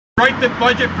write the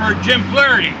budget for Jim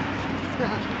Flaherty.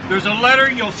 There's a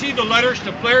letter, you'll see the letters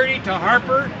to Flaherty, to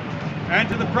Harper, and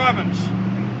to the province.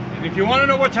 And if you want to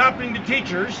know what's happening to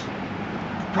teachers,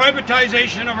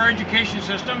 privatization of our education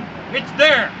system, it's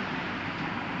there.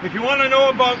 If you want to know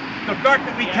about the fact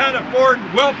that we can't afford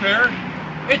welfare,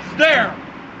 it's there.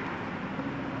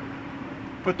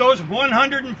 But those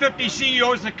 150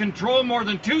 CEOs that control more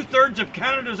than 2/3 of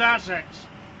Canada's assets,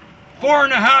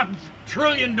 $4.5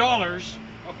 trillion,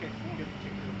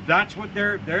 that's what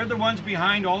they're the ones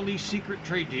behind all these secret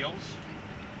trade deals.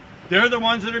 They're the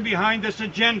ones that are behind this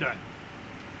agenda.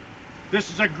 This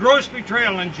is a gross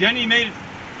betrayal, and Jenny made it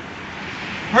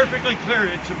perfectly clear.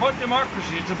 It's about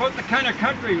democracy. It's about the kind of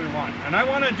country we want. And I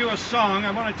want to do a song.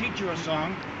 I want to teach you a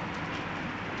song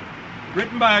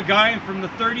written by a guy from the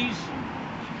 30s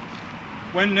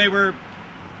when they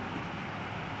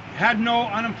had no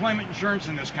unemployment insurance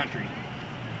in this country.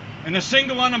 And the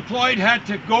single unemployed had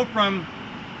to go from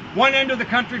one end of the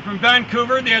country, from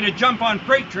Vancouver. They had to jump on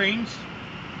freight trains.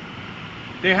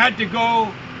 They were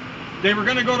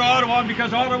going to go to Ottawa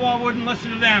because Ottawa wouldn't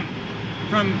listen to them.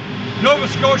 From Nova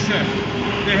Scotia,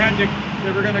 they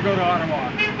were going to go to Ottawa.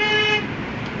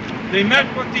 They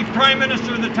met with the Prime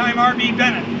Minister at the time, R.B.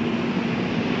 Bennett.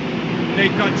 They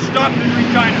got stopped in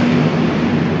Regina.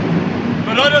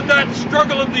 But out of that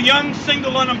struggle of the young,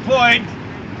 single, unemployed,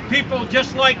 people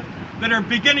just like that are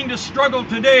beginning to struggle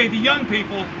today, the young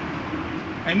people,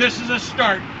 and this is a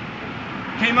start,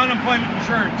 came unemployment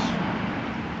insurance.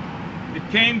 It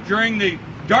came during the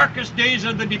darkest days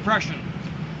of the Depression.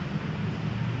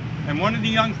 And one of the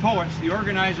young poets, the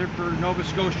organizer for Nova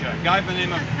Scotia, a guy by the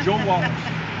name of Joe Wallace,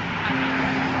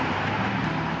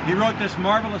 he wrote this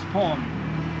marvelous poem.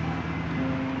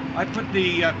 I put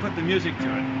the music to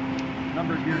it a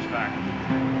number of years back.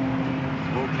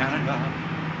 Oh Canada,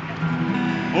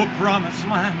 oh promised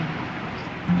land,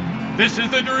 this is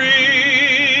the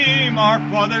dream our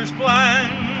fathers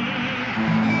planned.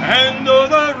 And though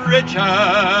the rich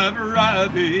have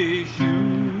ravished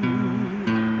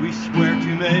you, we swear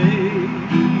to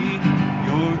make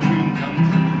your dream come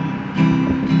true.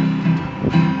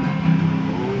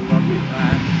 Oh lovely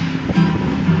land,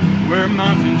 where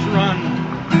mountains run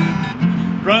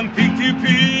from peak to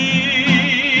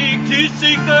peak to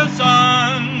seek the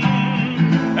sun,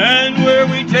 and where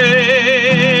we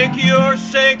take your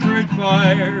sacred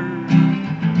fire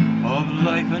of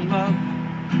life and love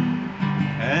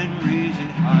and raise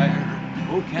it higher.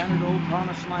 Oh Canada, oh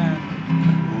promised land.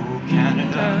 Oh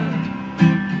Canada,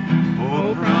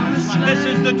 oh promised land. This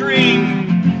is the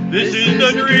dream. This is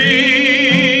the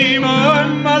dream our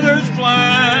mothers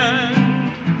planned.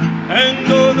 And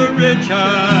though the rich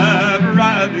have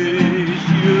ravished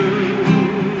you,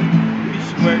 we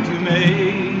swear to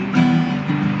make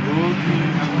your dream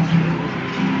come true.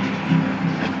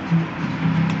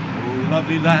 Oh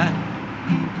lovely land,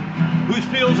 whose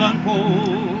fields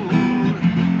unfold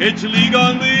its league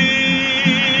on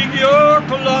league, your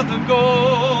cloth of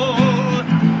gold,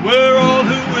 where all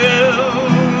who will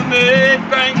may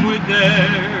banquet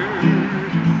there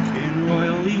in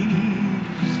royal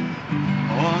ease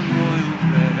on royal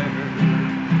fare.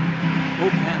 Oh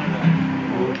Canada,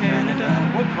 oh Canada,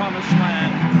 oh promised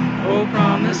land, oh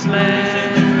promised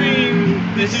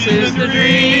land. This is the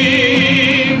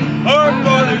dream our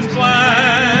fathers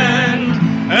planned.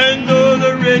 And though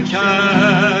the rich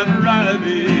have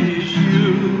ravished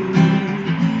you,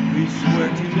 we swear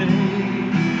to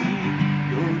make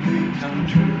your dream come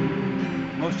true.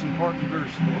 Most important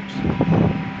verse, folks.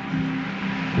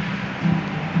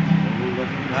 Oh,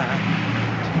 lovely land,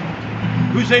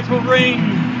 whose April rain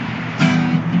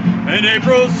and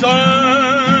April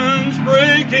suns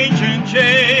break ancient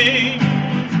chains,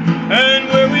 and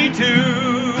where we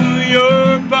too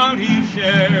your bounty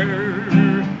share.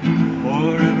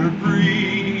 Forever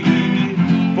free,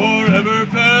 forever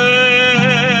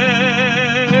fair.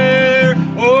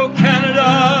 Oh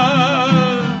Canada,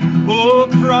 oh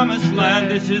promised land,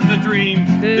 this is the dream.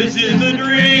 This is the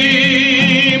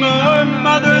dream our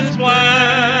mothers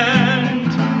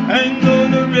planned. And though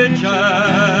the rich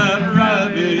have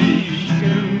ravished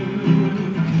you,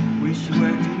 we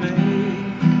swear to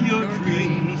make your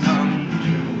dream come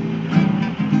true.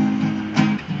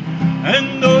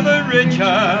 And though the rich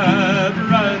have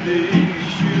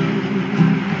ravished you,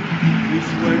 we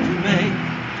swear to make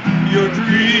your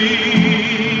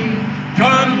dream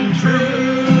come true.